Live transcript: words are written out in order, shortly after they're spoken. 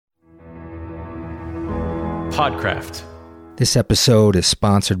Podcraft. This episode is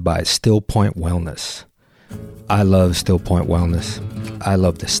sponsored by Still Point Wellness. I love Still Point Wellness. I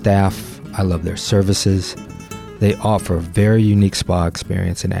love the staff. I love their services. They offer a very unique spa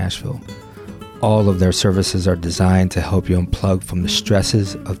experience in Asheville. All of their services are designed to help you unplug from the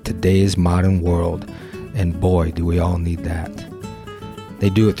stresses of today's modern world, and boy, do we all need that. They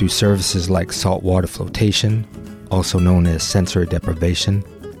do it through services like saltwater flotation, also known as sensory deprivation,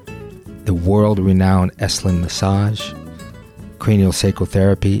 the world-renowned Esalen massage, craniosacral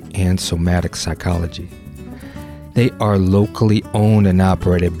therapy, and somatic psychology. They are locally owned and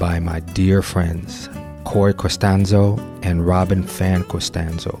operated by my dear friends, Corey Costanzo and Robin Fan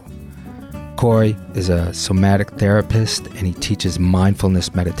Costanzo. Corey is a somatic therapist and he teaches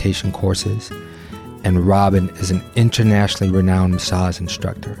mindfulness meditation courses. And Robin is an internationally renowned massage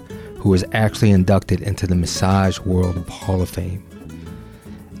instructor who was actually inducted into the Massage World Hall of Fame.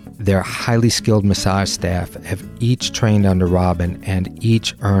 Their highly skilled massage staff have each trained under Robin and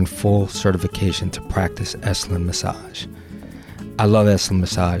each earned full certification to practice Esalen massage. I love Esalen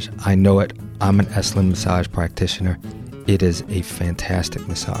massage. I know it. I'm an Esalen massage practitioner. It is a fantastic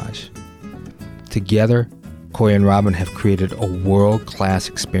massage. Together, Corey and Robin have created a world-class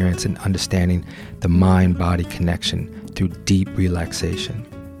experience in understanding the mind-body connection through deep relaxation.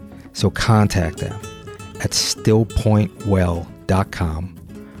 So contact them at stillpointwell.com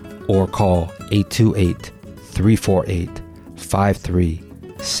or call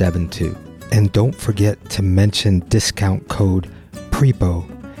 828-348-5372. And don't forget to mention discount code PREPO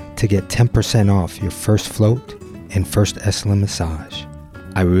to get 10% off your first float and first Esalen massage.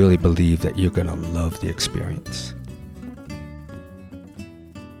 I really believe that you're going to love the experience.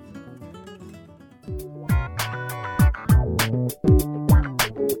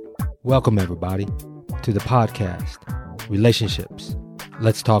 Welcome, everybody, to the podcast, Relationships.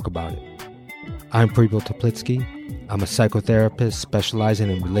 Let's talk about it. I'm Prepo Toplitsky. I'm a psychotherapist specializing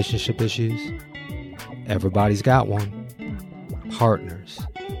in relationship issues. Everybody's got one. Partners,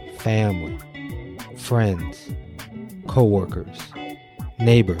 family, friends, co-workers,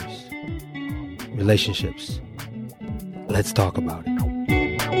 neighbors, relationships. Let's talk about it.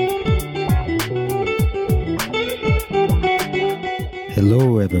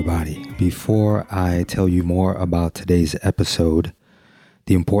 Hello, everybody. Before I tell you more about today's episode,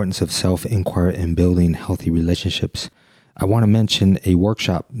 the importance of self-inquiry in building healthy relationships, I want to mention a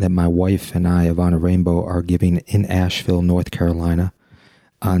workshop that my wife and I, Ivana Rainbow, are giving in Asheville, North Carolina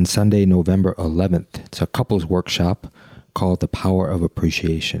on Sunday, November 11th. It's a couples workshop called The Power of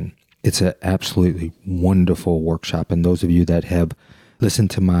Appreciation. It's an absolutely wonderful workshop, and those of you that have listened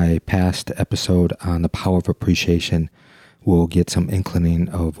to my past episode on The Power of Appreciation will get some inkling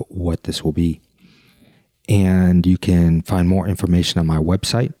of what this will be. And you can find more information on my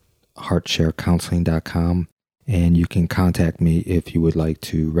website, heartsharecounseling.com, and you can contact me if you would like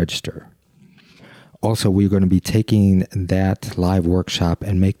to register. Also, we're going to be taking that live workshop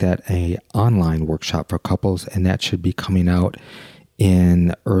and make that an online workshop for couples, and that should be coming out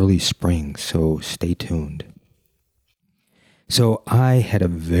in early spring, so stay tuned. So I had a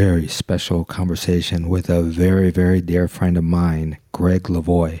very special conversation with a very, very dear friend of mine, Greg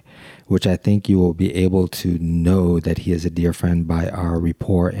Lavoie, which I think you will be able to know that he is a dear friend by our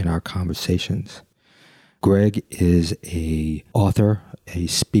rapport and our conversations. Greg is an author, a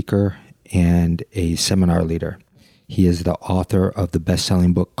speaker, and a seminar leader. He is the author of the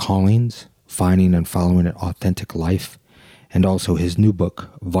best-selling book Callings, Finding and Following an Authentic Life, and also his new book,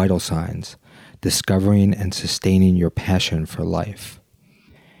 Vital Signs, Discovering and Sustaining Your Passion for Life.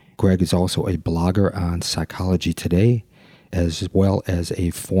 Greg is also a blogger on Psychology Today, as well as a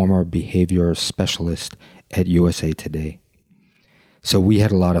former behavior specialist at USA Today. So we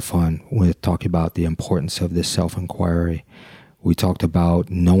had a lot of fun with talking about the importance of this self-inquiry. We talked about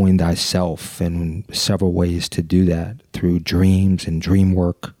knowing thyself and several ways to do that through dreams and dream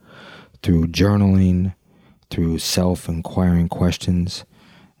work, through journaling, through self-inquiring questions.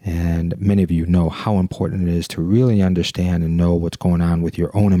 And many of you know how important it is to really understand and know what's going on with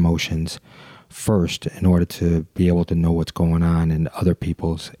your own emotions first in order to be able to know what's going on in other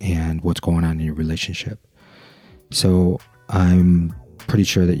people's and what's going on in your relationship. So I'm pretty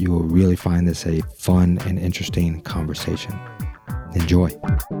sure that you will really find this a fun and interesting conversation. Enjoy.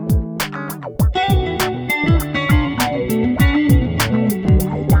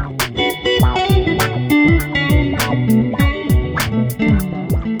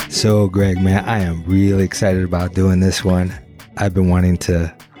 So, Greg, man, I am really excited about doing this one. I've been wanting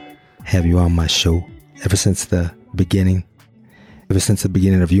to have you on my show ever since the beginning. Ever since the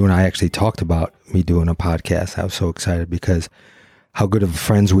beginning of you and I actually talked about me doing a podcast. I was so excited because how good of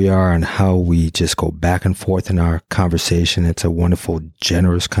friends we are and how we just go back and forth in our conversation. It's a wonderful,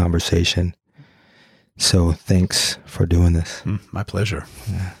 generous conversation. So thanks for doing this. My pleasure.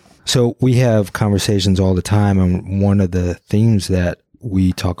 Yeah. So we have conversations all the time, and one of the themes that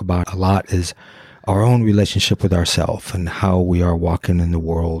we talk about a lot is our own relationship with ourselves and how we are walking in the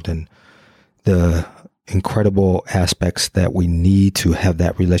world and the incredible aspects that we need to have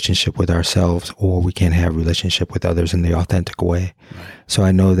that relationship with ourselves, or we can't have a relationship with others in the authentic way. Right. So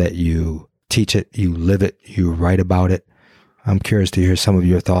I know that you teach it, you live it, you write about it. I'm curious to hear some of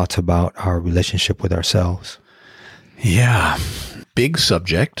your thoughts about our relationship with ourselves. Yeah, big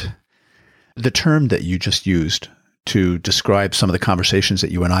subject. The term that you just used to describe some of the conversations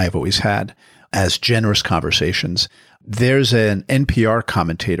that you and I have always had as generous conversations, there's an NPR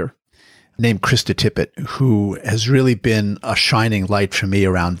commentator named Krista Tippett, who has really been a shining light for me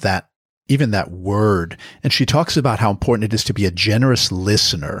around that, even that word. And she talks about how important it is to be a generous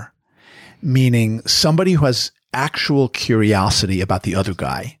listener, meaning somebody who has actual curiosity about the other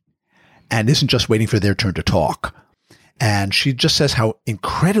guy and isn't just waiting for their turn to talk. And she just says how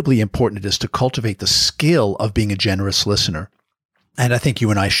incredibly important it is to cultivate the skill of being a generous listener. And I think you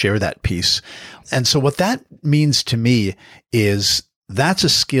and I share that piece. And so what that means to me is that's a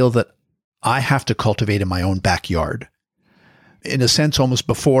skill that I have to cultivate in my own backyard. In a sense, almost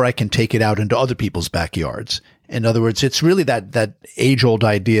before I can take it out into other people's backyards. In other words, it's really that age-old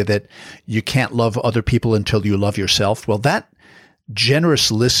idea that you can't love other people until you love yourself. Well, that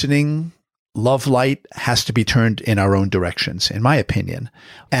generous listening love light has to be turned in our own directions, in my opinion.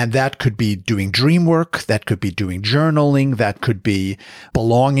 And that could be doing dream work. That could be doing journaling. That could be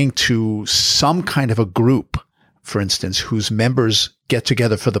belonging to some kind of a group, for instance, whose members get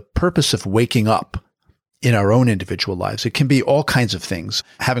together for the purpose of waking up in our own individual lives. It can be all kinds of things,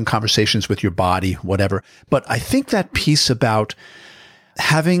 having conversations with your body, whatever. But I think that piece about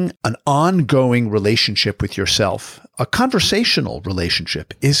having an ongoing relationship with yourself, a conversational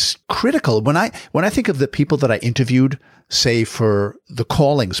relationship, is critical. When I think of the people that I interviewed, say for the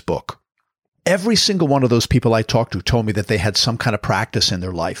Callings book, every single one of those people I talked to told me that they had some kind of practice in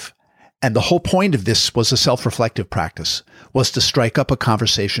their life. And the whole point of this was a self-reflective practice, was to strike up a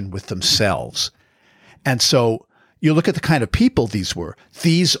conversation with themselves. And so you look at the kind of people these were.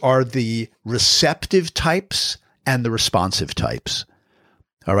 These are the receptive types and the responsive types.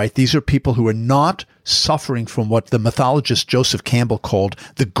 All right. These are people who are not suffering from what the mythologist Joseph Campbell called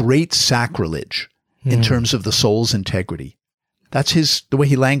the great sacrilege in terms of the soul's integrity. That's the way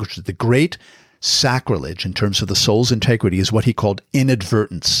he languaged it. The great sacrilege in terms of the soul's integrity is what he called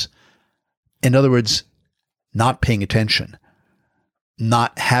inadvertence. In other words, not paying attention,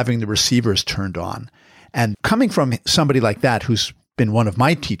 not having the receivers turned on. And coming from somebody like that, who's been one of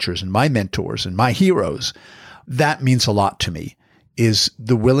my teachers and my mentors and my heroes, that means a lot to me, is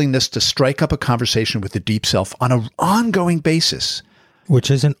the willingness to strike up a conversation with the deep self on an ongoing basis.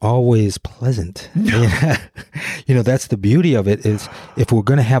 Which isn't always pleasant. No. That's the beauty of it, is if we're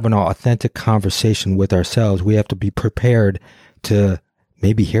going to have an authentic conversation with ourselves, we have to be prepared to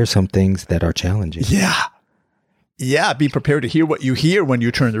maybe hear some things that are challenging. Yeah. Yeah, be prepared to hear what you hear when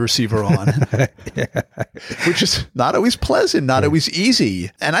you turn the receiver on, which is not always pleasant, not always easy.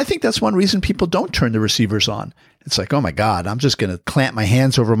 And I think that's one reason people don't turn the receivers on. It's like, oh my God, I'm just going to clamp my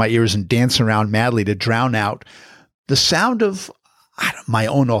hands over my ears and dance around madly to drown out the sound of my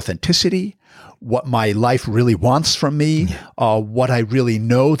own authenticity, what my life really wants from me, what I really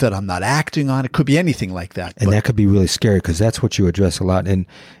know that I'm not acting on. It could be anything like that. And that could be really scary, because that's what you address a lot in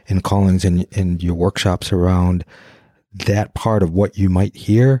Callings and in your workshops around that part of what you might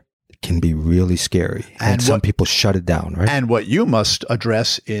hear can be really scary. And some people shut it down, right? And what you must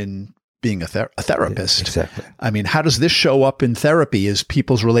address in being a therapist. Yeah, exactly. I mean, how does this show up in therapy? Is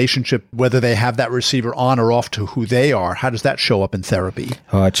people's relationship, whether they have that receiver on or off to who they are, how does that show up in therapy?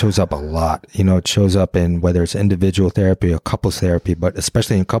 It shows up a lot. It shows up in whether it's individual therapy or couples therapy, but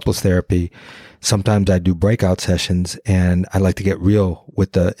especially in couples therapy, sometimes I do breakout sessions and I like to get real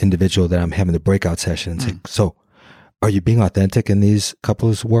with the individual that I'm having the breakout session and say, so are you being authentic in these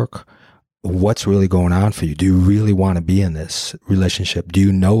couples work? What's really going on for you? Do you really want to be in this relationship? Do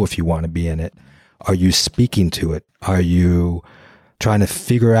you know if you want to be in it? Are you speaking to it? Are you trying to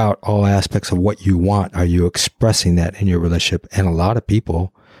figure out all aspects of what you want? Are you expressing that in your relationship? And a lot of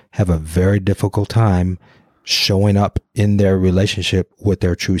people have a very difficult time showing up in their relationship with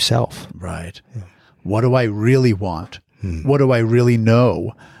their true self. Right. Yeah. What do I really want? What do I really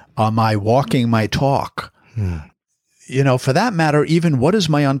know? Am I walking my talk? For that matter, even what is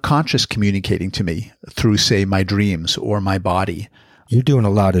my unconscious communicating to me through, say, my dreams or my body? You're doing a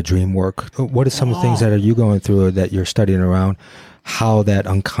lot of dream work. What are some of the things that are you going through or that you're studying around how that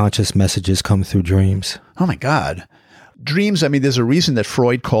unconscious messages come through dreams? Oh my God. Dreams, I mean, there's a reason that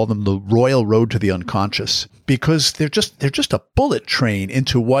Freud called them the royal road to the unconscious, because they're just a bullet train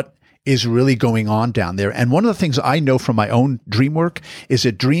into what is really going on down there. And one of the things I know from my own dream work is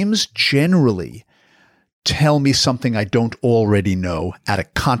that dreams generally tell me something I don't already know at a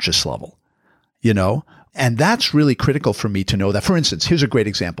conscious level, you know? And that's really critical for me to know that. For instance, here's a great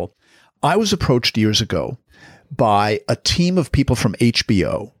example. I was approached years ago by a team of people from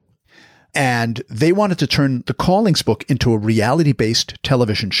HBO, and they wanted to turn The Callings book into a reality-based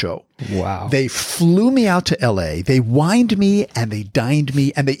television show. Wow. They flew me out to LA. They wined me and they dined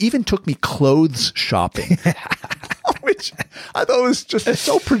me, and they even took me clothes shopping, which I thought was just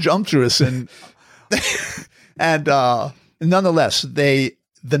so presumptuous. And nonetheless,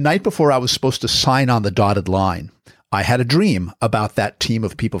 the night before I was supposed to sign on the dotted line, I had a dream about that team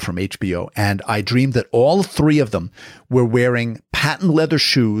of people from HBO, and I dreamed that all three of them were wearing patent leather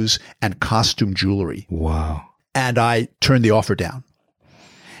shoes and costume jewelry. Wow. And I turned the offer down.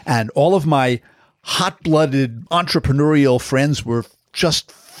 And all of my hot-blooded entrepreneurial friends were just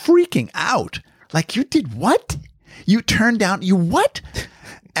freaking out. Like, you did what? You turned down, you what?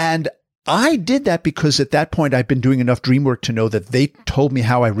 And I did that because at that point I'd been doing enough dream work to know that they told me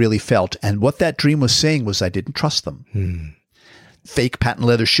how I really felt. And what that dream was saying was I didn't trust them. Fake patent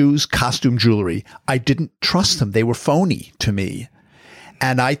leather shoes, costume jewelry. I didn't trust them. They were phony to me.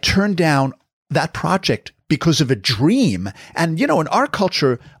 And I turned down that project because of a dream. And, you know, in our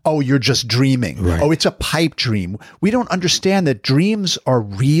culture, oh, you're just dreaming. Right. Oh, it's a pipe dream. We don't understand that dreams are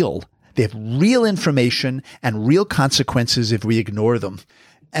real. They have real information and real consequences if we ignore them.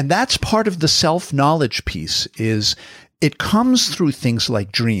 And that's part of the self-knowledge piece. Is it comes through things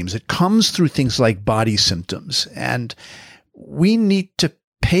like dreams. It comes through things like body symptoms. And we need to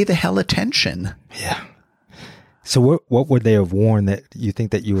pay the hell attention. Yeah. So what would they have worn that you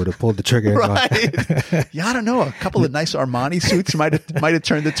think that you would have pulled the trigger? Right. Yeah, I don't know. A couple of nice Armani suits might have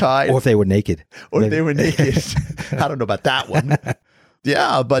turned the tide. Or if they were naked. Or if they were naked. I don't know about that one.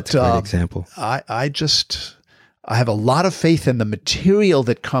 Yeah, but That's a great example. I have a lot of faith in the material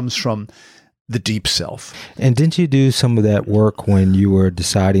that comes from the deep self. And didn't you do some of that work when you were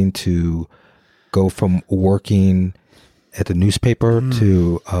deciding to go from working at the newspaper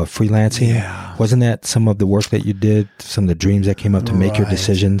to freelancing? Yeah. Wasn't that some of the work that you did, some of the dreams that came up to make your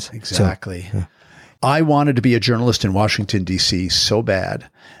decisions? Exactly. So, yeah. I wanted to be a journalist in Washington, D.C. so bad.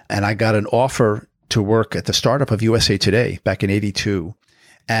 And I got an offer to work at the startup of USA Today back in 82.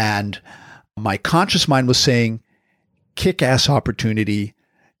 And my conscious mind was saying, kick-ass opportunity.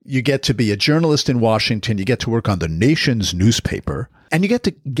 You get to be a journalist in Washington. You get to work on the nation's newspaper. And you get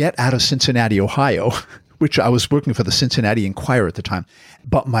to get out of Cincinnati, Ohio, which I was working for the Cincinnati Enquirer at the time.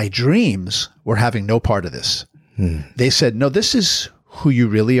 But my dreams were having no part of this. They said, no, this is who you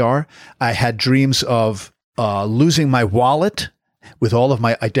really are. I had dreams of losing my wallet with all of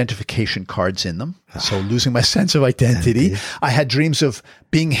my identification cards in them. So losing my sense of identity. I had dreams of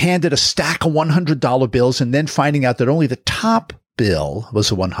being handed a stack of $100 bills and then finding out that only the top bill was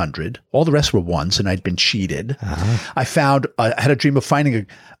a 100. All the rest were ones, and I'd been cheated. I had a dream of finding a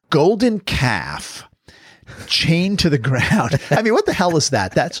golden calf chained to the ground. I mean, what the hell is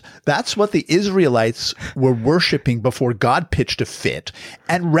that? That's what the Israelites were worshiping before God pitched a fit,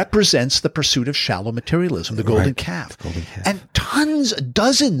 and represents the pursuit of shallow materialism, the golden calf. And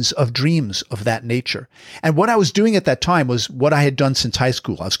dozens of dreams of that nature. And what I was doing at that time was what I had done since high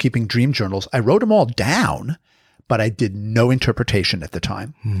school. I was keeping dream journals. I wrote them all down, but I did no interpretation at the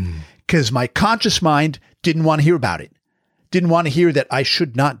time because my conscious mind didn't want to hear about it. Didn't want to hear that I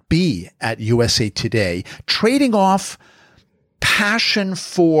should not be at USA Today, trading off passion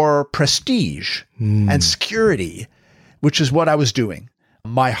for prestige and security, which is what I was doing.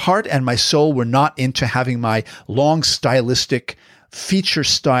 My heart and my soul were not into having my long stylistic, feature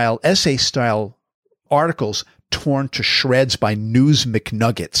style, essay style articles torn to shreds by News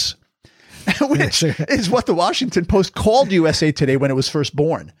McNuggets, which is what the Washington Post called USA Today when it was first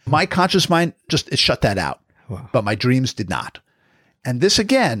born. My conscious mind it shut that out. Wow. But my dreams did not. And this,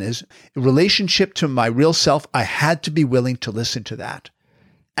 again, is a relationship to my real self. I had to be willing to listen to that.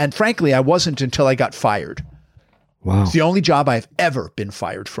 And frankly, I wasn't until I got fired. Wow. It's the only job I've ever been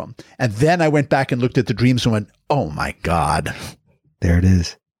fired from. And then I went back and looked at the dreams and went, oh my God. There it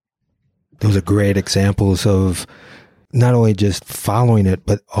is. Those are great examples of not only just following it,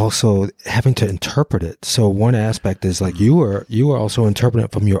 but also having to interpret it. So one aspect is like you are also interpreting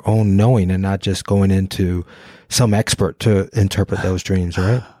it from your own knowing and not just going into some expert to interpret those dreams,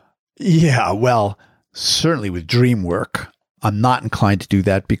 right? Yeah, well, certainly with dream work, I'm not inclined to do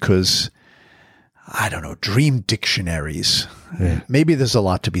that because, I don't know, dream dictionaries. Yeah. Maybe there's a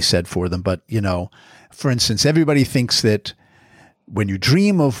lot to be said for them, but, for instance, everybody thinks that when you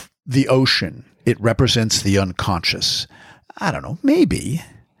dream of the ocean, it represents the unconscious. I don't know, maybe.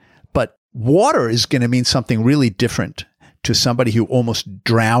 But water is going to mean something really different to somebody who almost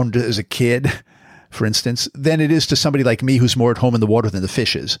drowned as a kid, for instance, than it is to somebody like me who's more at home in the water than the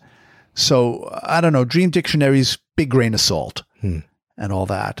fish is. So, I don't know, dream dictionaries, big grain of salt and all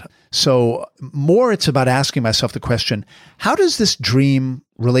that. So more it's about asking myself the question, how does this dream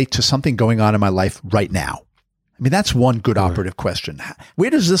relate to something going on in my life right now? I mean, that's one good operative question. Where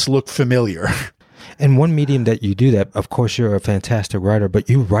does this look familiar? And one medium that you do that, of course, you're a fantastic writer, but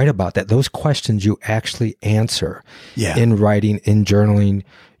you write about that. Those questions you actually answer in writing, in journaling.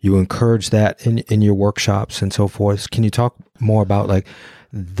 You encourage that in your workshops and so forth. Can you talk more about like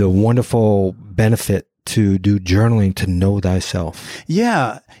the wonderful benefit to do journaling to know thyself?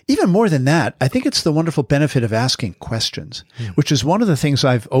 Yeah. Even more than that, I think it's the wonderful benefit of asking questions, which is one of the things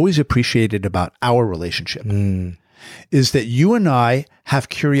I've always appreciated about our relationship, is that you and I have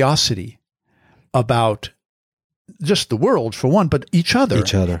curiosity about just the world for one, but each other.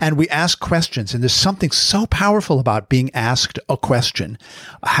 And we ask questions. And there's something so powerful about being asked a question.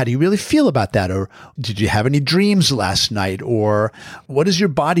 How do you really feel about that? Or did you have any dreams last night? Or what is your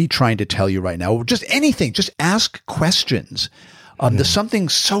body trying to tell you right now? Or just anything. Just ask questions. There's something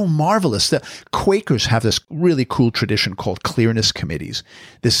so marvelous that Quakers have this really cool tradition called clearness committees.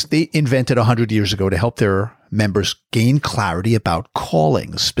 They invented 100 years ago to help their members gain clarity about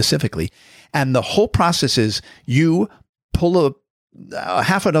callings specifically. And the whole process is you pull a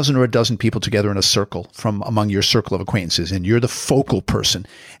half a dozen or a dozen people together in a circle from among your circle of acquaintances, and you're the focal person.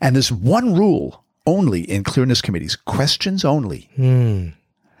 And there's one rule only in clearness committees, questions only.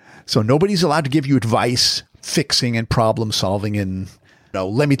 So nobody's allowed to give you advice, fixing and problem solving and,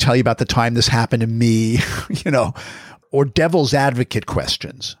 let me tell you about the time this happened to me, or devil's advocate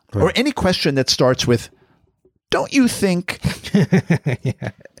questions, or any question that starts with, don't you think?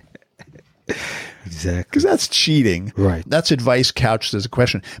 Exactly. Because that's cheating. Right. That's advice couched as a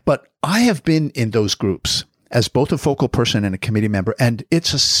question. But I have been in those groups as both a focal person and a committee member, and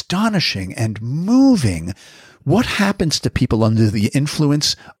it's astonishing and moving what happens to people under the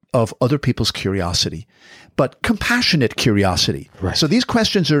influence of other people's curiosity, but compassionate curiosity. Right. So these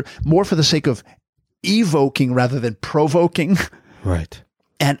questions are more for the sake of evoking rather than provoking. Right.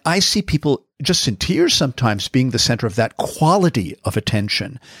 And I see people just in tears sometimes being the center of that quality of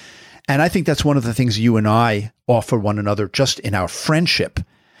attention. And I think that's one of the things you and I offer one another just in our friendship,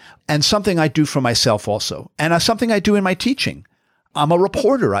 and something I do for myself also, and something I do in my teaching. I'm a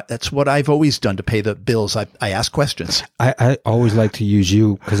reporter. That's what I've always done to pay the bills. I ask questions. I always like to use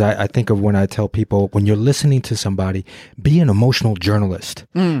you because I think of when I tell people, when you're listening to somebody, be an emotional journalist.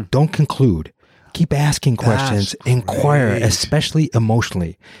 Don't conclude. Keep asking questions, inquire, especially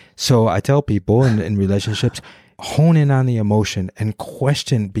emotionally. So I tell people in relationships, hone in on the emotion and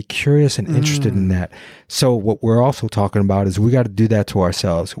question, be curious and interested in that. So what we're also talking about is we got to do that to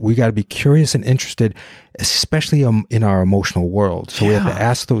ourselves. We got to be curious and interested, especially in our emotional world. So we have to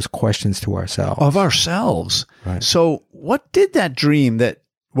ask those questions to ourselves. Of ourselves. Right. So what did that dream that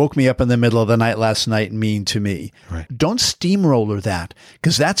woke me up in the middle of the night last night mean to me? Right. Don't steamroller that,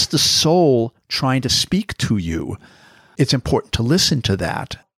 because that's the soul trying to speak to you. It's important to listen to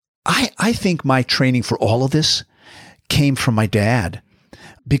that. I think my training for all of this came from my dad,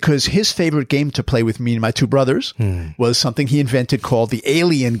 because his favorite game to play with me and my two brothers was something he invented called the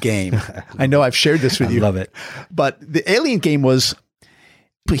Alien game. I know I've shared this with you. I love it. But the Alien game was,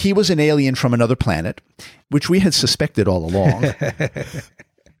 he was an alien from another planet, which we had suspected all along.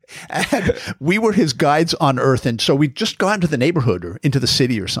 And we were his guides on Earth. And so we'd just go out into the neighborhood or into the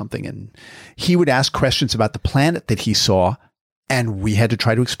city or something. And he would ask questions about the planet that he saw, and we had to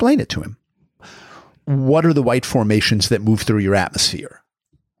try to explain it to him. What are the white formations that move through your atmosphere?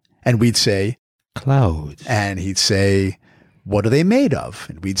 And we'd say, clouds. And he'd say, what are they made of?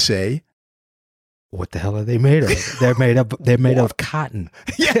 And we'd say, what the hell are they made of? They're made of cotton.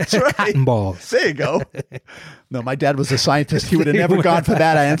 Yeah, that's right. Cotton balls. There you go. No, my dad was a scientist. He would have never gone for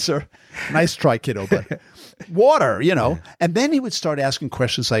that answer. Nice try, kiddo. But water, And then he would start asking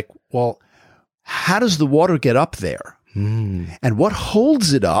questions like, well, how does the water get up there? And what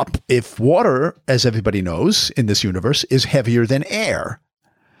holds it up if water, as everybody knows in this universe, is heavier than air?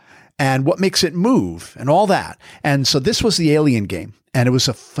 And what makes it move and all that? And so this was the Alien game. And it was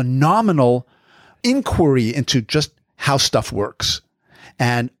a phenomenal inquiry into just how stuff works.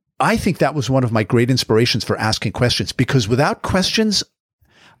 And I think that was one of my great inspirations for asking questions, because without questions,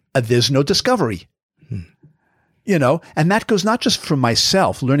 there's no discovery. And that goes not just from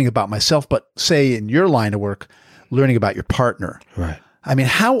myself, learning about myself, but say in your line of work, learning about your partner. Right. I mean,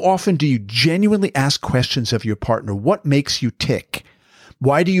 how often do you genuinely ask questions of your partner? What makes you tick?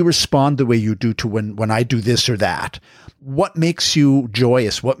 Why do you respond the way you do to when I do this or that? What makes you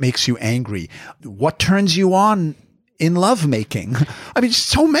joyous? What makes you angry? What turns you on in lovemaking? I mean,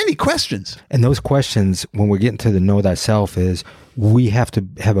 so many questions. And those questions, when we're getting to the know thyself, is we have to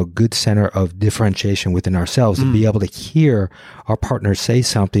have a good center of differentiation within ourselves to be able to hear our partner say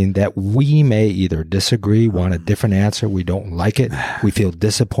something that we may either disagree, want a different answer, we don't like it, we feel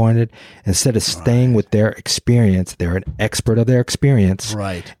disappointed. Instead of staying with their experience, they're an expert of their experience,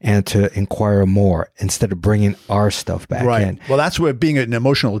 right? And to inquire more instead of bringing our stuff back in. Well, that's where being an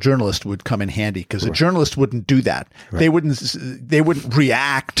emotional journalist would come in handy, because a journalist wouldn't do that. Right. They wouldn't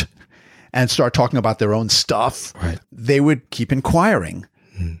react and start talking about their own stuff. Right. They would keep inquiring.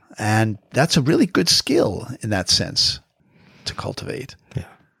 And that's a really good skill in that sense to cultivate. Yeah.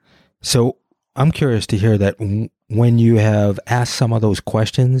 So I'm curious to hear that when you have asked some of those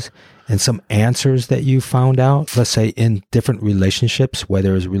questions and some answers that you found out, let's say in different relationships,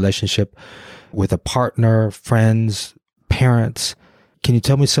 whether it's a relationship with a partner, friends, parents, can you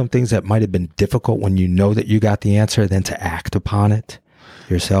tell me some things that might have been difficult when you know that you got the answer, then to act upon it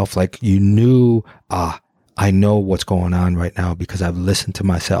yourself? Like you knew, I know what's going on right now because I've listened to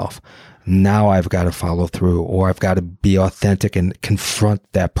myself. Now I've got to follow through, or I've got to be authentic and confront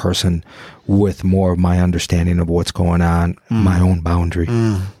that person with more of my understanding of what's going on, my own boundary.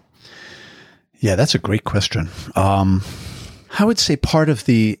 Yeah, that's a great question. I would say part of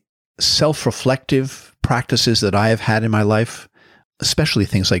the self-reflective practices that I have had in my life, especially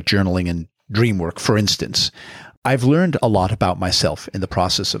things like journaling and dream work, for instance, I've learned a lot about myself in the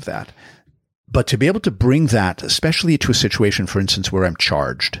process of that. But to be able to bring that, especially to a situation, for instance, where I'm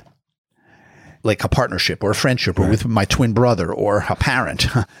charged, like a partnership or a friendship or with my twin brother or a parent,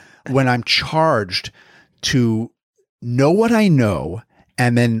 when I'm charged to know what I know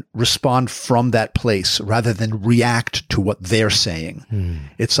and then respond from that place rather than react to what they're saying.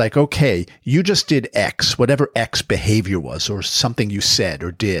 It's like, okay, you just did X, whatever X behavior was or something you said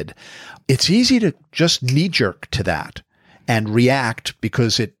or did. It's easy to just knee-jerk to that and react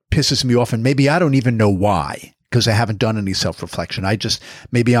because it pisses me off, and maybe I don't even know why, because I haven't done any self-reflection.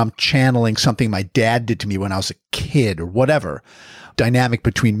 Maybe I'm channeling something my dad did to me when I was a kid or whatever, dynamic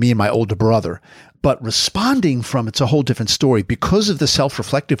between me and my older brother. But responding from it's a whole different story. Because of the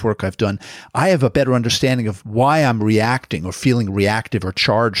self-reflective work I've done, I have a better understanding of why I'm reacting or feeling reactive or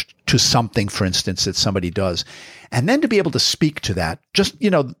charged to something, for instance, that somebody does. And then to be able to speak to that, just,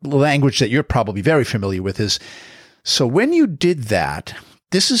 the language that you're probably very familiar with is, so when you did that,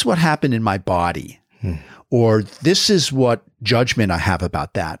 this is what happened in my body, or this is what judgment I have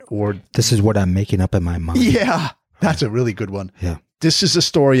about that, or this is what I'm making up in my mind. Yeah, that's a really good one. Yeah. This is a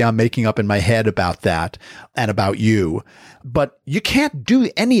story I'm making up in my head about that and about you. But you can't do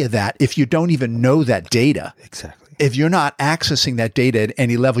any of that if you don't even know that data. Exactly. If you're not accessing that data at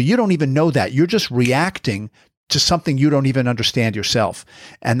any level, you don't even know that. You're just reacting to something you don't even understand yourself.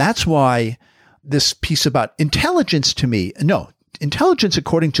 And that's why this piece about intelligence to me, intelligence,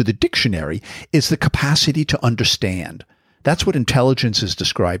 according to the dictionary, is the capacity to understand. That's what intelligence is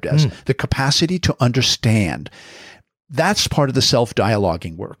described as, the capacity to understand. That's part of the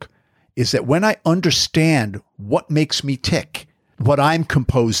self-dialoguing work, is that when I understand what makes me tick, what I'm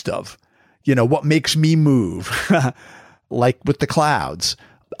composed of, what makes me move, like with the clouds,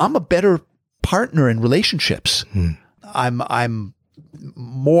 I'm a better partner in relationships. I'm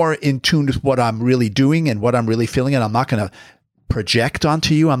more in tune with what I'm really doing and what I'm really feeling, and I'm not going to project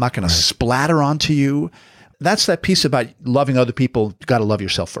onto you. I'm not going to splatter onto you. That's that piece about loving other people. You got to love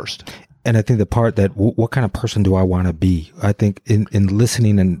yourself first. And I think the part that what kind of person do I want to be? I think in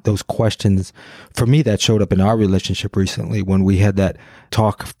listening and those questions, for me, that showed up in our relationship recently when we had that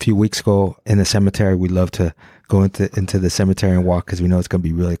talk a few weeks ago in the cemetery. We love to go into the cemetery and walk because we know it's going to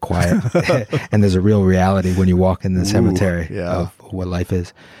be really quiet. And there's a real reality when you walk in the cemetery of what life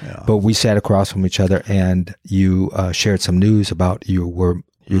is. Yeah. But we sat across from each other, and you shared some news about you're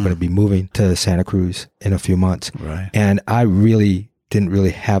going to be moving to Santa Cruz in a few months. Right. And I didn't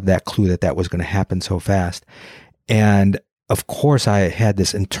really have that clue that was going to happen so fast. And of course I had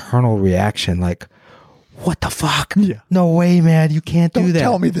this internal reaction like, what the fuck? Yeah. No way, man. You can't do that. Don't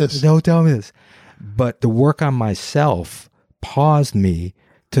tell me this. Don't tell me this. But the work on myself paused me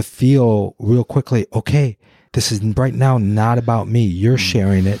to feel real quickly, okay, this is right now not about me. You're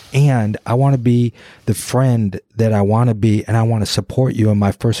sharing it. And I want to be the friend that I want to be, and I want to support you. And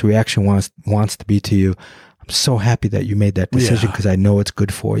my first reaction wants to be to you, I'm so happy that you made that decision because I know it's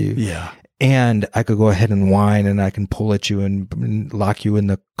good for you. Yeah. and I could go ahead and whine, and I can pull at you and lock you in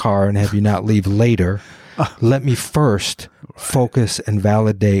the car and have you not leave later. Let me first focus and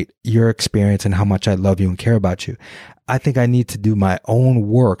validate your experience and how much I love you and care about you. I think I need to do my own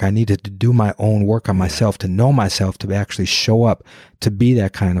work. I needed to do my own work on myself, to know myself, to actually show up, to be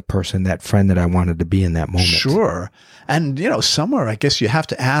that kind of person, that friend that I wanted to be in that moment. Sure. And, somewhere I guess you have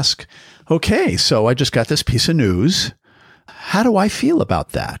to ask, okay, so I just got this piece of news. How do I feel about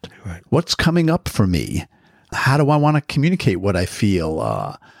that? Right. What's coming up for me? How do I want to communicate what I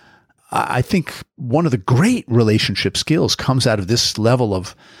feel? I think one of the great relationship skills comes out of this level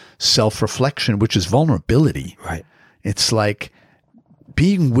of self-reflection, which is vulnerability. Right. It's like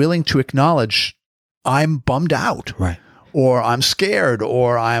being willing to acknowledge I'm bummed out, right, or I'm scared,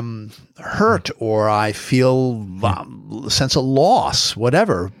 or I'm hurt, or I feel a sense of loss,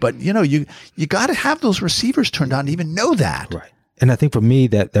 whatever. But, you got to have those receivers turned on to even know that. Right. And I think for me,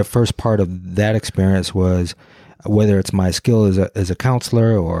 that first part of that experience was, whether it's my skill as a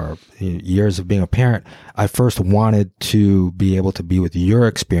counselor or years of being a parent, I first wanted to be able to be with your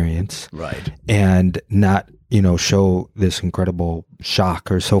experience, right, and not, show this incredible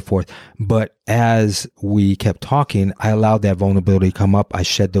shock or so forth. But as we kept talking, I allowed that vulnerability to come up. I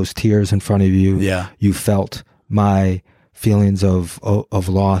shed those tears in front of you. Yeah. You felt my feelings of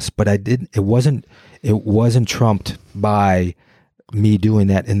loss, but it wasn't trumped by me doing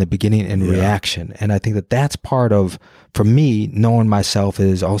that in the beginning in reaction. And I think that that's part of, for me, knowing myself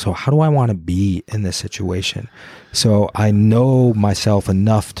is also, how do I want to be in this situation? So I know myself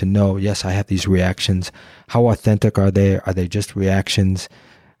enough to know, yes, I have these reactions. How authentic are they? Are they just reactions?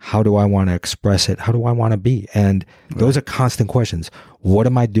 How do I want to express it? How do I want to be? And those are constant questions. What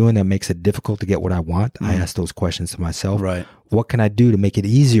am I doing that makes it difficult to get what I want? I ask those questions to myself. Right. What can I do to make it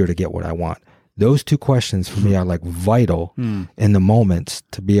easier to get what I want? Those two questions for me are like vital in the moments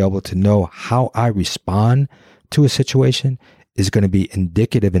to be able to know how I respond to a situation is going to be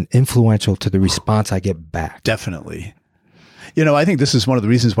indicative and influential to the response I get back. Definitely. I think this is one of the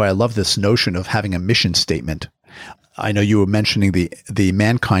reasons why I love this notion of having a mission statement. I know you were mentioning the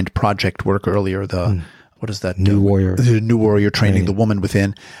Mankind Project work earlier, what is that? New Warrior. The New Warrior training, the woman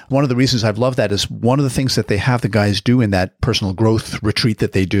within. One of the reasons I've loved that is one of the things that they have the guys do in that personal growth retreat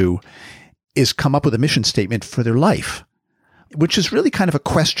that they do is come up with a mission statement for their life, which is really kind of a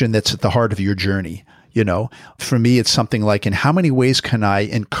question that's at the heart of your journey. For me, it's something like, in how many ways can I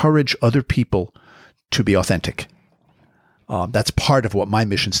encourage other people to be authentic? That's part of what my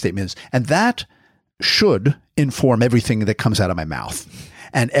mission statement is. And that should inform everything that comes out of my mouth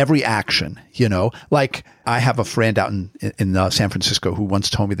and every action, like I have a friend out in San Francisco who once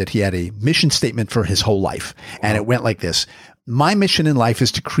told me that he had a mission statement for his whole life. And it went like this: my mission in life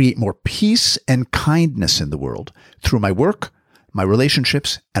is to create more peace and kindness in the world through my work, my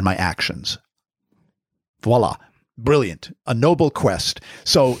relationships, and my actions. Voila. Brilliant. A noble quest.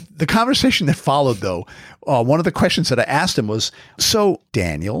 So the conversation that followed, though, one of the questions that I asked him was, so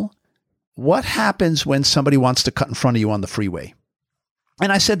Daniel, what happens when somebody wants to cut in front of you on the freeway?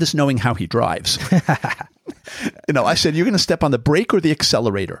 And I said this knowing how he drives. I said, you're going to step on the brake or the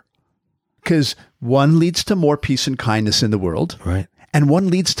accelerator? Because one leads to more peace and kindness in the world, right, and one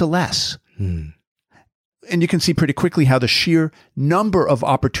leads to less. And you can see pretty quickly how the sheer number of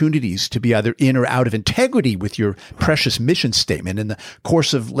opportunities to be either in or out of integrity with your precious mission statement in the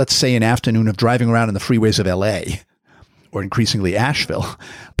course of, let's say, an afternoon of driving around in the freeways of LA, or increasingly Asheville,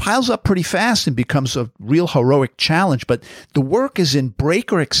 piles up pretty fast and becomes a real heroic challenge. But the work is in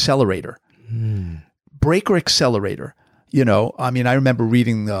brake or accelerator. Brake or accelerator. I remember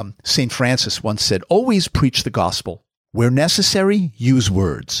reading St. Francis once said, always preach the gospel. Where necessary, use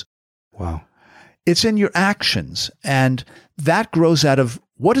words. Wow. It's in your actions. And that grows out of,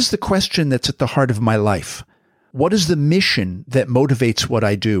 what is the question that's at the heart of my life? What is the mission that motivates what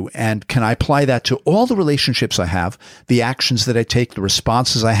I do? And can I apply that to all the relationships I have, the actions that I take, the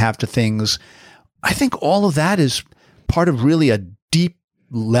responses I have to things? I think all of that is part of really a deep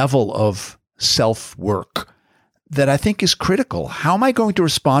level of self-work that I think is critical. How am I going to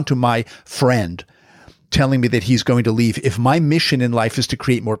respond to my friend telling me that he's going to leave if my mission in life is to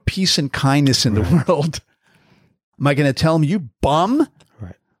create more peace and kindness in the world? Am I going to tell him, you bum?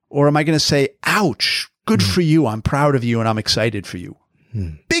 Right. Or am I going to say, ouch, good for you, I'm proud of you, and I'm excited for you?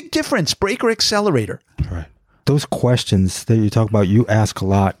 Big difference, brake or accelerator. Right. Those questions that you talk about, you ask a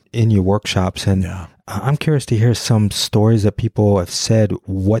lot in your workshops. And I'm curious to hear some stories that people have said,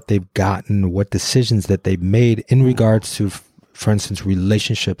 what they've gotten, what decisions that they've made in regards to, for instance,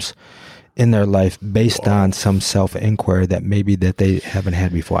 relationships in their life based on some self-inquiry that maybe that they haven't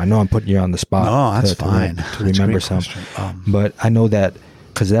had before. I know I'm putting you on the spot. No, that's fine. To remember some. But I know that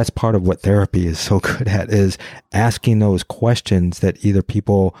because that's part of what therapy is so good at, is asking those questions that either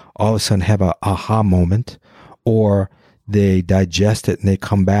people all of a sudden have a aha moment, or they digest it and they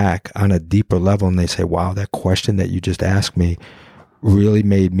come back on a deeper level and they say, wow, that question that you just asked me really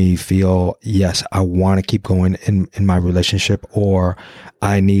made me feel, yes, I want to keep going in my relationship, or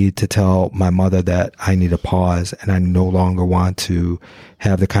I need to tell my mother that I need a pause and I no longer want to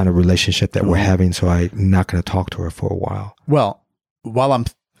have the kind of relationship that we're having, so I'm not going to talk to her for a while. Well, while I'm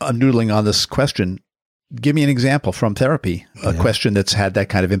noodling on this question, give me an example from therapy, a question that's had that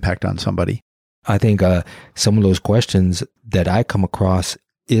kind of impact on somebody. I think some of those questions that I come across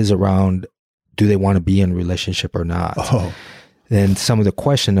is around, do they want to be in a relationship or not? Oh. And some of the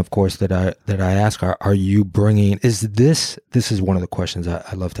question, of course, that I ask are you bringing, this is one of the questions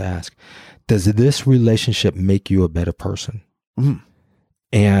I love to ask. Does this relationship make you a better person? Mm.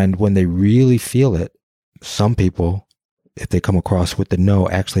 And when they really feel it, some people, if they come across with the no,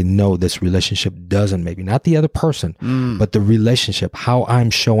 actually know this relationship doesn't make me, not the other person, but the relationship, how I'm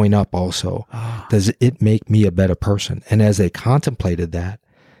showing up also. Does it make me a better person? And as they contemplated that,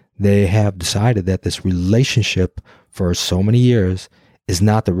 they have decided that this relationship for so many years is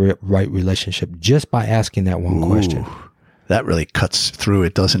not the right relationship, just by asking that one question. That really cuts through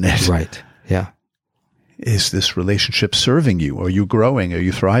it, doesn't it? Right. Yeah. Is this relationship serving you? Are you growing? Are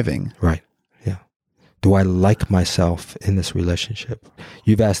you thriving? Right. Yeah. Do I like myself in this relationship?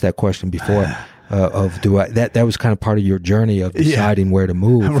 You've asked that question before. That was kind of part of your journey of deciding where to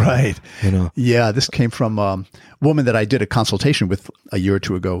move. Right. You know. Yeah. This came from a woman that I did a consultation with a year or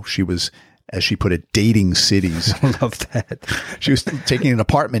two ago. She was, as she put it, dating cities. I love that. She was taking an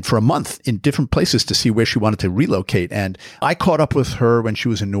apartment for a month in different places to see where she wanted to relocate. And I caught up with her when she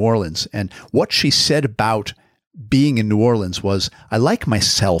was in New Orleans. And what she said about being in New Orleans was, I like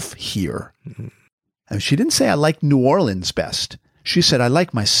myself here. Mm-hmm. And she didn't say I like New Orleans best. She said, I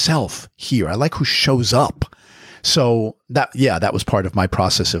like myself here. I like who shows up. So that was part of my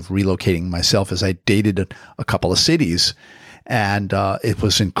process of relocating myself, as I dated a couple of cities. And it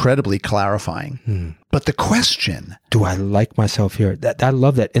was incredibly clarifying. But the question, do I like myself here? I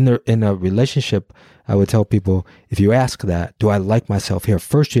love that. In a relationship, I would tell people, if you ask that, do I like myself here?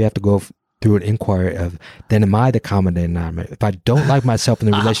 First, you have to go through an inquiry of, then am I the common denominator? If I don't like myself in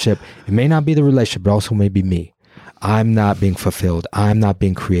the relationship, it may not be the relationship, but also may be me. I'm not being fulfilled. I'm not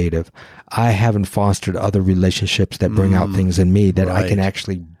being creative. I haven't fostered other relationships that bring out things in me that I can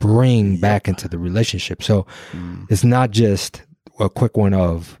actually bring back into the relationship. So it's not just a quick one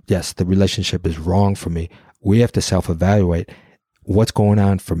of, yes, the relationship is wrong for me. We have to self-evaluate what's going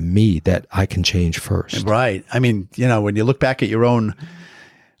on for me that I can change first. Right. I mean, when you look back at your own,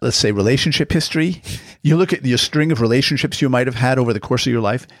 let's say, relationship history, you look at your string of relationships you might have had over the course of your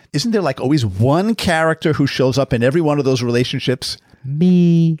life. Isn't there like always one character who shows up in every one of those relationships?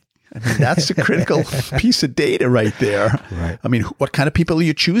 Me. I mean, that's a critical piece of data right there. Right. I mean, what kind of people are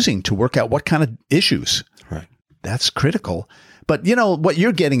you choosing to work out what kind of issues? Right. That's critical. But, what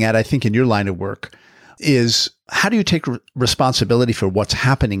you're getting at, I think, in your line of work is, how do you take responsibility for what's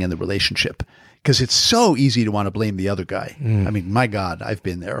happening in the relationship? Because it's so easy to want to blame the other guy. I mean, my God, I've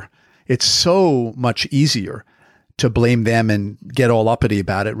been there. It's so much easier to blame them and get all uppity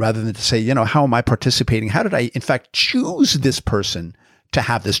about it, rather than to say, how am I participating? How did I, in fact, choose this person to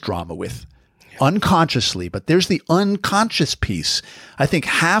have this drama with? Unconsciously, but there's the unconscious piece. I think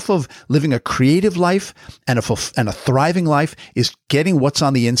half of living a creative life and a thriving life is getting what's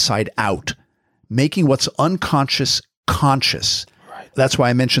on the inside out, making what's unconscious conscious. Right. That's why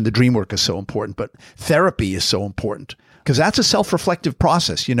I mentioned the dream work is so important, but therapy is so important, because that's a self-reflective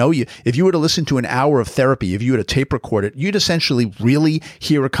process. If you were to listen to an hour of therapy, if you were to tape record it, you'd essentially really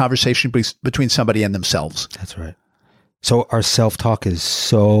hear a conversation between somebody and themselves. That's right. So our self-talk is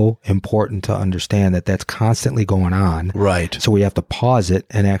so important to understand that that's constantly going on. Right. So we have to pause it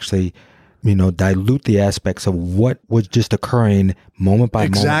and actually, dilute the aspects of what was just occurring moment by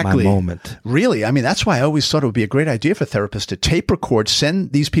moment by moment. Really. I mean, that's why I always thought it would be a great idea for therapists to tape record,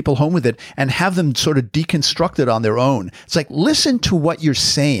 send these people home with it, and have them sort of deconstruct it on their own. It's like, listen to what you're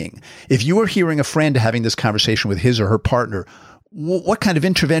saying. If you were hearing a friend having this conversation with his or her partner, what kind of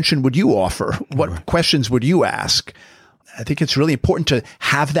intervention would you offer? What questions would you ask? I think it's really important to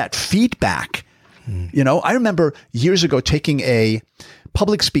have that feedback. I remember years ago taking a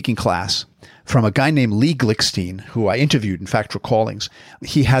public speaking class from a guy named Lee Glickstein, who I interviewed, in fact, for Callings.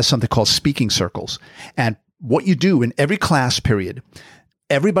 He has something called speaking circles. And what you do in every class period,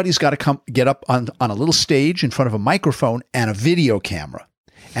 everybody's got to get up on a little stage in front of a microphone and a video camera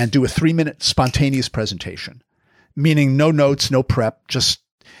and do a 3-minute spontaneous presentation, meaning no notes, no prep, just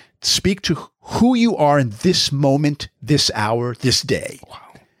speak to who you are in this moment, this hour, this day. Wow.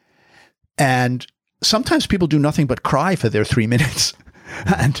 And sometimes people do nothing but cry for their 3 minutes.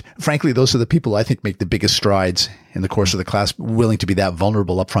 And frankly, those are the people I think make the biggest strides in the course of the class, willing to be that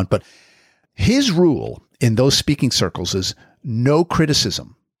vulnerable up front. But his rule in those speaking circles is no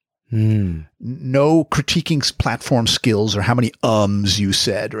criticism, no critiquing platform skills or how many you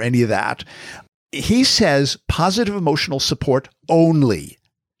said or any of that. He says positive emotional support only,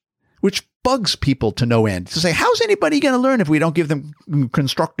 which bugs people to no end. To say, how's anybody going to learn if we don't give them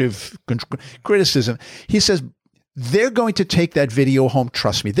constructive criticism? He says, they're going to take that video home.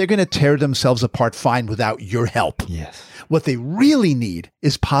 Trust me, they're going to tear themselves apart fine without your help. Yes. What they really need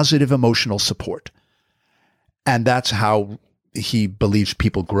is positive emotional support. And that's how he believes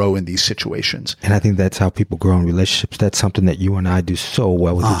people grow in these situations. And I think that's how people grow in relationships. That's something that you and I do so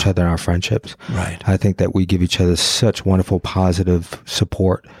well with each other in our friendships. Right. I think that we give each other such wonderful positive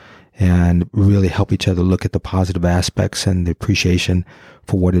support and really help each other look at the positive aspects and the appreciation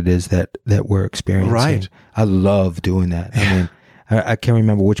for what it is that we're experiencing. Right. I love doing that. I mean, I can't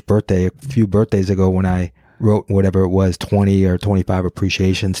remember which birthday, a few birthdays ago when I wrote whatever it was, 20 or 25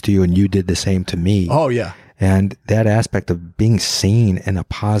 appreciations to you, and you did the same to me. Oh, yeah. And that aspect of being seen in a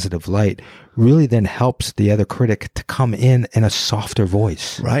positive light really then helps the other critic to come in a softer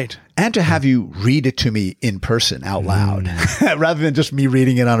voice. Right. And to have you read it to me in person out loud rather than just me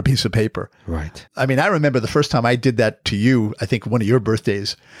reading it on a piece of paper. Right. I mean, I remember the first time I did that to you, I think one of your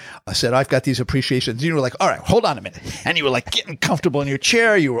birthdays, I said, I've got these appreciations. You were like, all right, hold on a minute. And you were like getting comfortable in your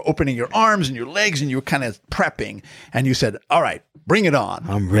chair. You were opening your arms and your legs and you were kind of prepping. And you said, all right, bring it on.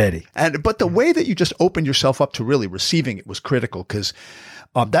 I'm ready. But the way that you just opened yourself up to really receiving it was critical because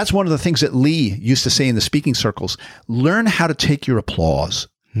that's one of the things that Lee used to say in the speaking circles. Learn how to take your applause.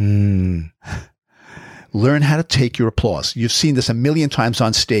 Learn how to take your applause. You've seen this a million times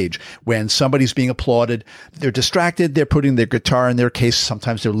on stage. When somebody's being applauded, they're distracted. They're putting their guitar in their case.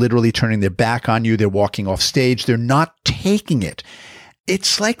 Sometimes they're literally turning their back on you. They're walking off stage. They're not taking it.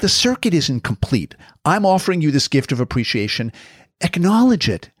 It's like the circuit isn't complete. I'm offering you this gift of appreciation. Acknowledge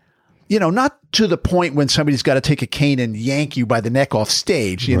it. You know, not to the point when somebody's got to take a cane and yank you by the neck off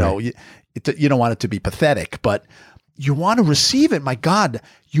stage. You know, you don't want it to be pathetic, but you want to receive it. My God,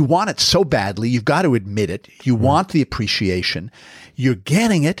 you want it so badly. You've got to admit it. You want the appreciation. You're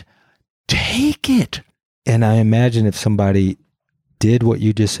getting it. Take it. And I imagine if somebody did what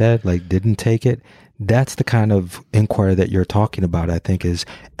you just said, like didn't take it, that's the kind of inquiry that you're talking about, I think, is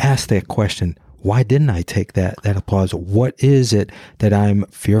ask that question. Why didn't I take that applause? What is it that I'm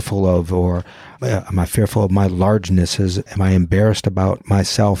fearful of? Or am I fearful of my largeness? Am I embarrassed about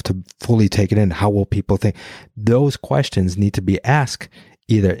myself to fully take it in? How will people think? Those questions need to be asked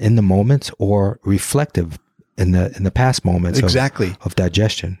either in the moments or reflective in the past moments of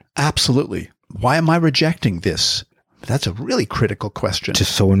digestion. Absolutely. Why am I rejecting this? That's a really critical question.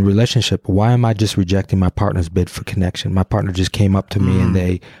 Just so in relationship, why am I just rejecting my partner's bid for connection? My partner just came up to me and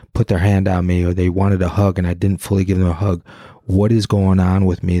they put their hand on me or they wanted a hug and I didn't fully give them a hug. What is going on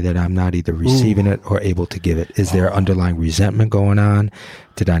with me that I'm not either receiving it or able to give it? Is there underlying resentment going on?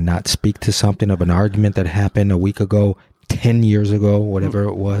 Did I not speak to something of an argument that happened a week ago, 10 years ago, whatever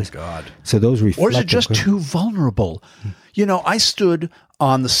it was? Oh, God. So those reflective. Or is it just too vulnerable? You know, I stood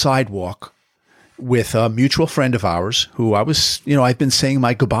on the sidewalk with a mutual friend of ours who I've been saying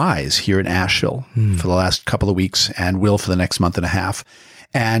my goodbyes here in Asheville for the last couple of weeks and will for the next month and a half.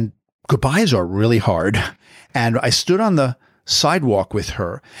 And goodbyes are really hard. And I stood on the sidewalk with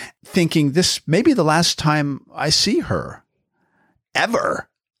her thinking this may be the last time I see her ever.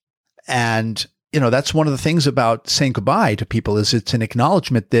 And, you know, that's one of the things about saying goodbye to people is it's an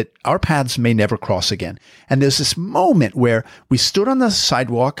acknowledgement that our paths may never cross again. And there's this moment where we stood on the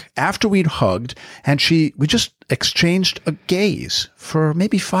sidewalk after we'd hugged and we just exchanged a gaze for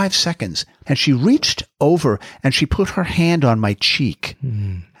maybe 5 seconds. And she reached over and she put her hand on my cheek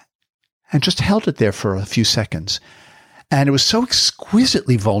and just held it there for a few seconds. And it was so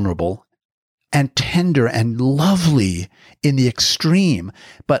exquisitely vulnerable and tender and lovely in the extreme,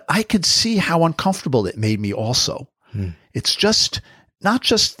 but I could see how uncomfortable it made me also. It's just not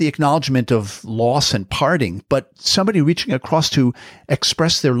just the acknowledgement of loss and parting, but somebody reaching across to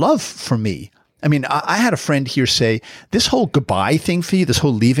express their love for me. I mean, I had a friend here say, this whole goodbye thing for you, this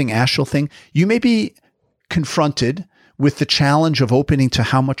whole leaving Asheville thing, you may be confronted with the challenge of opening to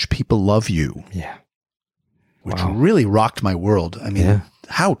how much people love you. Yeah. Which really rocked my world. I mean,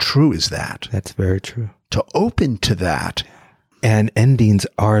 how true is that? That's very true. To open to that. And endings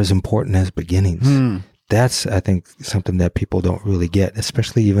are as important as beginnings. That's, I think, something that people don't really get,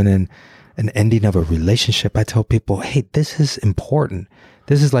 especially even in an ending of a relationship. I tell people, hey, this is important.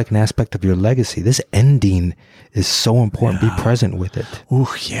 this is like an aspect of your legacy. This ending is so important. Yeah. Be present with it. Ooh,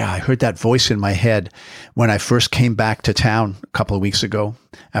 yeah. I heard that voice in my head when I first came back to town a couple of weeks ago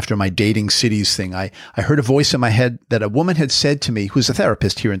after my dating cities thing. I heard a voice in my head that a woman had said to me, who's a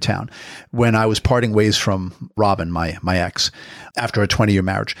therapist here in town, when I was parting ways from Robin, my ex, after a 20-year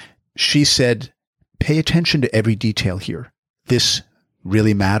marriage. She said, pay attention to every detail here. This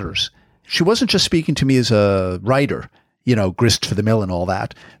really matters. She wasn't just speaking to me as a writer, grist for the mill and all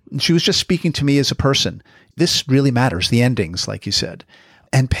that. She was just speaking to me as a person. This really matters, the endings, like you said.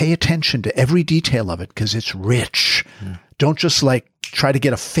 And pay attention to every detail of it because it's rich. Don't just try to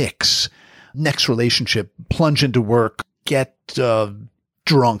get a fix. Next relationship, plunge into work, get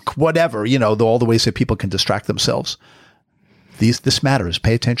drunk, whatever, all the ways that people can distract themselves. This matters.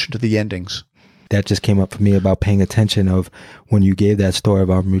 Pay attention to the endings. That just came up for me about paying attention of when you gave that story of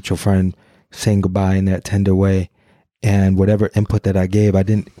our mutual friend saying goodbye in that tender way, and whatever input that I gave, I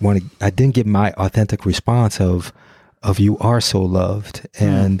didn't give my authentic response of you are so loved.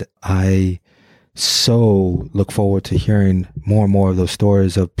 And I so look forward to hearing more and more of those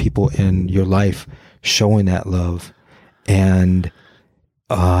stories of people in your life showing that love. And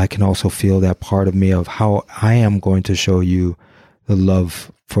I can also feel that part of me of how I am going to show you the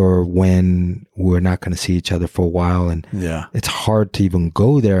love for when we're not going to see each other for a while. And it's hard to even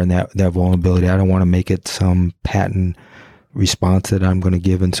go there in that vulnerability. I don't want to make it some patent response that I'm going to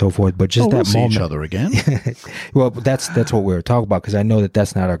give and so forth, but just that moment. See each other again. Well, that's what we were talking about, because I know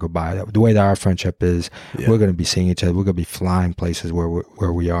that's not our goodbye. The way that our friendship is, we're going to be seeing each other. We're going to be flying places where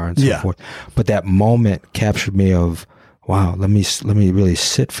we are and so forth. But that moment captured me of, wow, let me really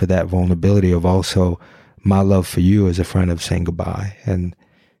sit for that vulnerability of also my love for you as a friend of saying goodbye. And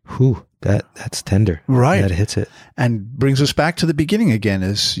that's tender. Right. That hits it. And brings us back to the beginning again,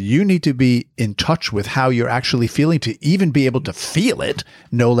 is you need to be in touch with how you're actually feeling to even be able to feel it,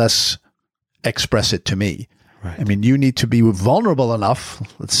 no less express it to me. Right. I mean, you need to be vulnerable enough,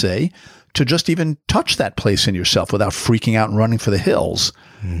 let's say, to just even touch that place in yourself without freaking out and running for the hills.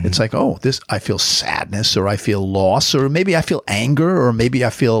 Mm-hmm. It's like, I feel sadness, or I feel loss, or maybe I feel anger, or maybe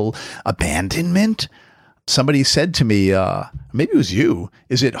I feel abandonment. Somebody said to me, maybe it was you,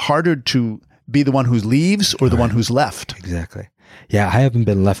 is it harder to be the one who leaves or the one who's left? Exactly. Yeah, I haven't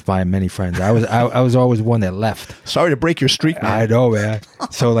been left by many friends. I was always one that left. Sorry to break your streak, man. I know, man.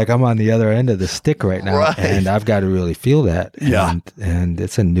 So I'm on the other end of the stick right now, and I've got to really feel that. Yeah. And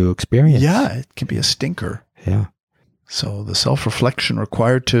it's a new experience. Yeah, it can be a stinker. Yeah. So the self-reflection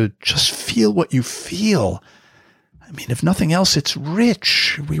required to just feel what you feel. I mean, if nothing else, it's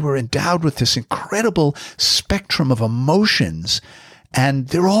rich. We were endowed with this incredible spectrum of emotions, and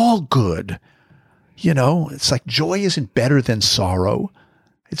they're all good. It's like joy isn't better than sorrow.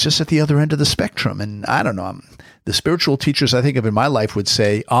 It's just at the other end of the spectrum. And I don't know, the spiritual teachers I think of in my life would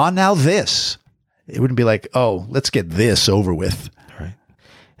say, now this. It wouldn't be like, let's get this over with. Right.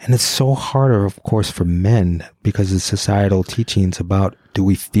 And it's so harder, of course, for men because of societal teachings about, do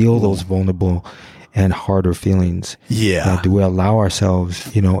we feel those vulnerable and harder feelings? Yeah. Do we allow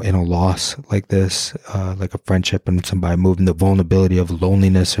ourselves, in a loss like this, like a friendship and somebody moving, the vulnerability of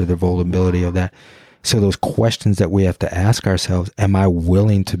loneliness or the vulnerability of that? So those questions that we have to ask ourselves, am I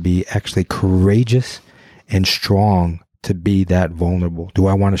willing to be actually courageous and strong to be that vulnerable? Do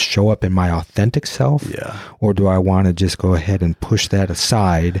I want to show up in my authentic self? Yeah. Or do I want to just go ahead and push that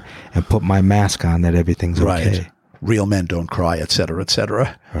aside and put my mask on that everything's okay? Real men don't cry, et cetera, et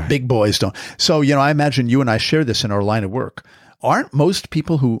cetera. Right. Big boys don't. So, I imagine you and I share this in our line of work. Aren't most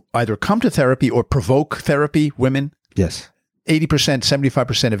people who either come to therapy or provoke therapy women? Yes. 80%,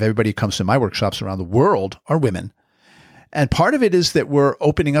 75% of everybody who comes to my workshops around the world are women. And part of it is that we're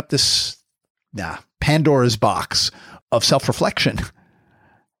opening up this Pandora's box of self-reflection.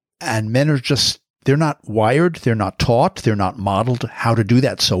 And men are they're not wired, they're not taught, they're not modeled how to do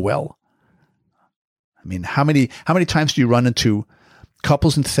that so well. I mean, how many times do you run into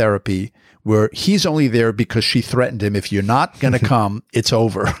couples in therapy where he's only there because she threatened him, if you're not going to come, it's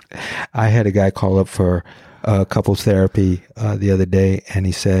over? I had a guy call up for couples therapy the other day, and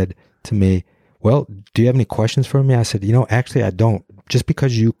he said to me, well, do you have any questions for me? I said, actually, I don't. Just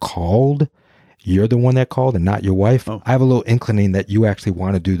because you called, you're the one that called and not your wife. I have a little inclining that you actually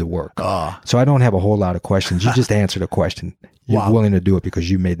want to do the work. So I don't have a whole lot of questions. You just answered a question. You're willing to do it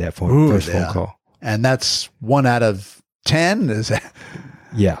because you made that first phone call. And that's 1 out of 10? Is that?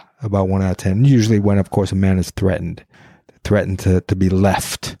 Yeah, about 1 out of 10. Usually when, of course, a man is threatened to be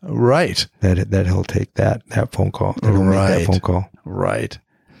left. Right. That he'll take that phone call. That he'll make that phone call. Right.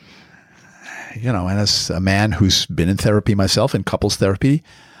 And as a man who's been in therapy myself, in couples therapy,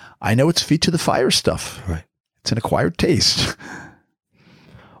 I know it's feet to the fire stuff. Right. It's an acquired taste.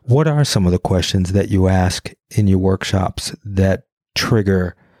 What are some of the questions that you ask in your workshops that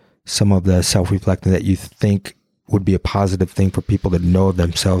trigger some of the self-reflecting that you think would be a positive thing for people to know of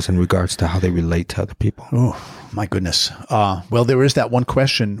themselves in regards to how they relate to other people? Oh, my goodness. Well, there is that one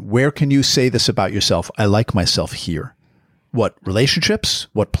question. Where can you say this about yourself? I like myself here. What relationships,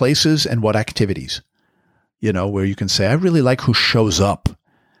 what places, and what activities? Where you can say, I really like who shows up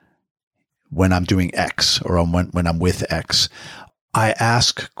when I'm doing X or when I'm with X. I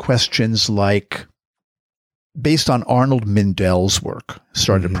ask questions like, based on Arnold Mindell's work,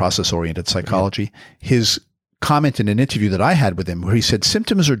 started in process-oriented psychology, his comment in an interview that I had with him where he said,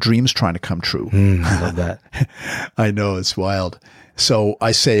 symptoms are dreams trying to come true. I love that. I know, it's wild. So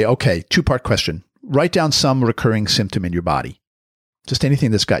I say, okay, 2-part question. Write down some recurring symptom in your body, just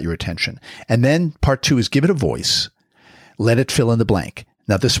anything that's got your attention. And then part 2 is give it a voice. Let it fill in the blank.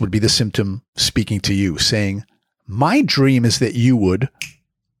 Now, this would be the symptom speaking to you, saying, my dream is that you would,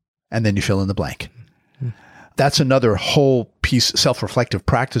 and then you fill in the blank. That's another whole piece, self-reflective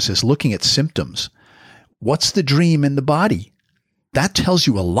practice, is looking at symptoms. What's the dream in the body? That tells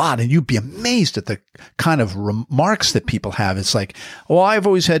you a lot, and you'd be amazed at the kind of remarks that people have. It's like, oh, I've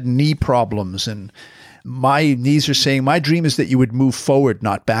always had knee problems, and my knees are saying, my dream is that you would move forward,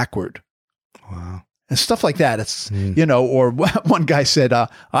 not backward. Wow. And stuff like that. It's, or one guy said, I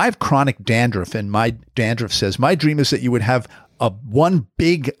have chronic dandruff, and my dandruff says, my dream is that you would have one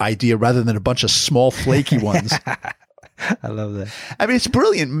big idea rather than a bunch of small flaky ones. I love that. I mean, it's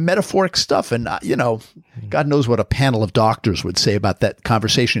brilliant metaphoric stuff. And, God knows what a panel of doctors would say about that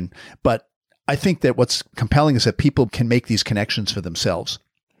conversation. But I think that what's compelling is that people can make these connections for themselves.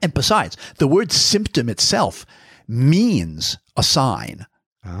 And besides, the word symptom itself means a sign.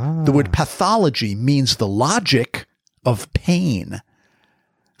 The word pathology means the logic of pain.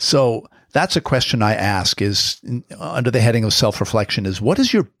 So that's a question I ask, is under the heading of self-reflection, is what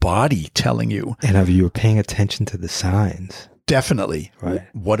is your body telling you? And are you paying attention to the signs? Definitely. Right.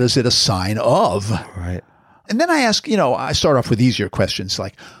 What is it a sign of? Right. And then I ask, I start off with easier questions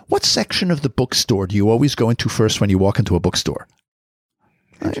like, what section of the bookstore do you always go into first when you walk into a bookstore?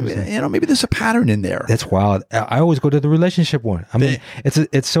 Maybe there's a pattern in there. That's wild. I always go to the relationship one. I mean,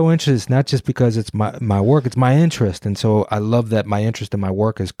 it's so interesting, not just because it's my work, it's my interest. And so I love that my interest and my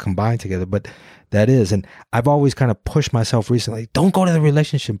work is combined together, but that is. And I've always kind of pushed myself recently, don't go to the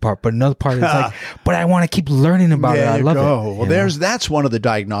relationship part. But another part is like, but I want to keep learning about it. I love it. Well, that's one of the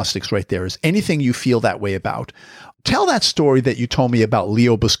diagnostics right there, is anything you feel that way about. Tell that story that you told me about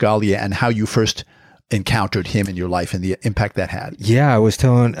Leo Buscaglia and how you first encountered him in your life and the impact that had. Yeah, I was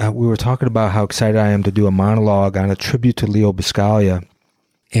telling, we were talking about how excited I am to do a monologue on a tribute to Leo Buscaglia.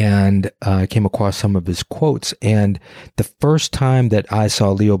 And I came across some of his quotes. And the first time that I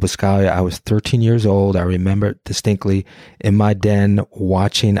saw Leo Buscaglia, I was 13 years old. I remember it distinctly, in my den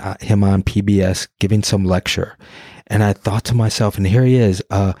watching him on PBS giving some lecture. And I thought to myself, and here he is,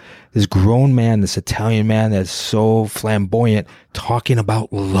 this grown man, this Italian man that's so flamboyant, talking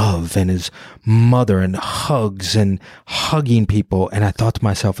about love and his mother and hugs and hugging people. And I thought to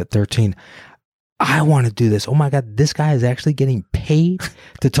myself at 13, I want to do this. Oh my God, this guy is actually getting paid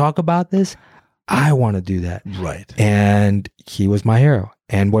to talk about this. I want to do that. Right. And he was my hero.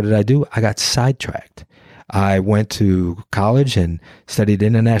 And what did I do? I got sidetracked. I went to college and studied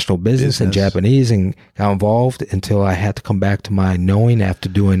international business and Japanese and got involved until I had to come back to my knowing after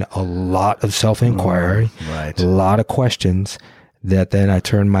doing a lot of self-inquiry, right. A lot of questions, that then I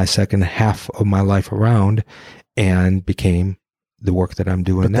turned my second half of my life around and became the work that I'm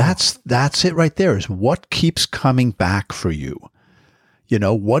doing now. That's it right there, is what keeps coming back for you.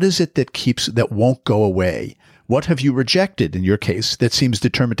 What is it that won't go away? What have you rejected in your case that seems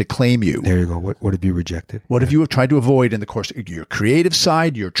determined to claim you? There you go. What have you rejected? What have you tried to avoid in the course of your creative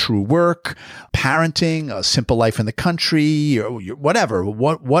side, your true work, parenting, a simple life in the country, or whatever?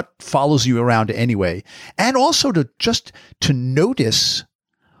 What follows you around anyway? And also to notice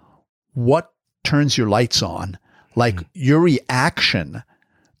what turns your lights on, like your reaction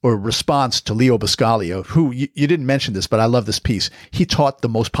or response to Leo Buscaglia, who you didn't mention this, but I love this piece. He taught the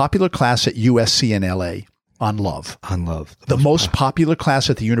most popular class at USC in LA. On love. The most popular class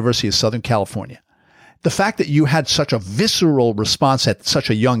at the University of Southern California. The fact that you had such a visceral response at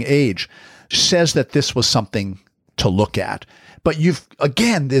such a young age says that this was something to look at. But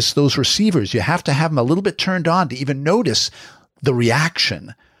those receivers, you have to have them a little bit turned on to even notice the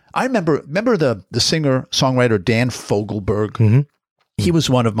reaction. I remember the singer-songwriter Dan Fogelberg. Mm-hmm. He was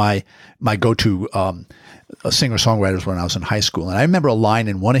one of my go-to singer-songwriters when I was in high school. And I remember a line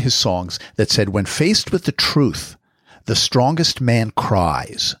in one of his songs that said, when faced with the truth, the strongest man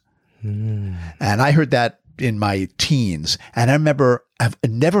cries. Mm. And I heard that in my teens. And I remember I've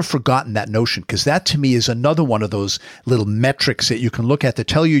never forgotten that notion, because that to me is another one of those little metrics that you can look at to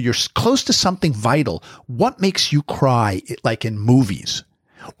tell you you're close to something vital. What makes you cry, like in movies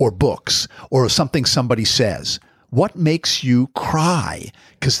or books or something somebody says? What makes you cry?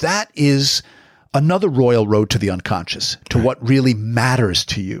 Because that is another royal road to the unconscious, to what really matters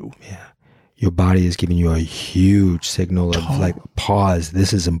to you. Yeah. Your body is giving you a huge signal of like, pause,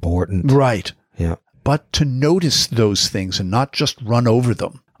 this is important. Right. Yeah. But to notice those things and not just run over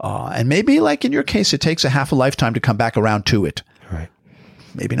them. And maybe like in your case, it takes a half a lifetime to come back around to it. Right.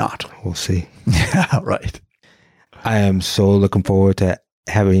 Maybe not. We'll see. Yeah, right. I am so looking forward to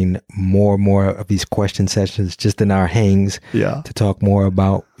having more and more of these question sessions just in our hangs, Yeah. to talk more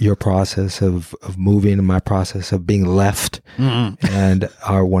about your process of moving and my process of being left, and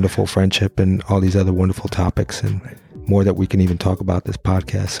our wonderful friendship and all these other wonderful topics, and more that we can even talk about this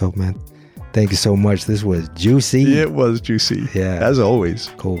podcast. So, man, thank you so much. This was juicy. It was juicy. Yeah. As always.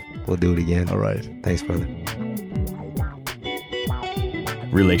 Cool. We'll do it again. All right. Thanks, brother.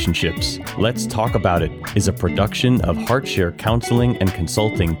 Relationships. Let's Talk About It is a production of HeartShare Counseling and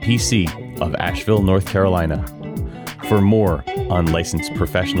Consulting PC of Asheville, North Carolina. For more on licensed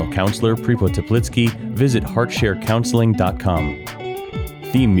professional counselor Prepo Teplitsky, visit heartsharecounseling.com.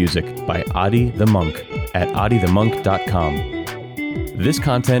 Theme music by Adi the Monk at adithemonk.com. This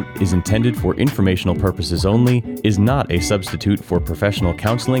content is intended for informational purposes only, is not a substitute for professional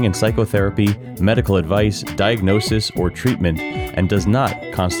counseling and psychotherapy, medical advice, diagnosis, or treatment, and does not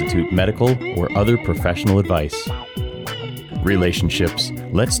constitute medical or other professional advice. Relationships.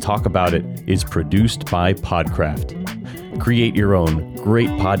 Let's Talk About It is produced by Podcraft. Create your own great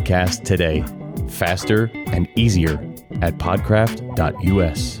podcast today, faster and easier at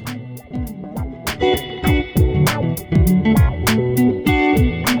podcraft.us.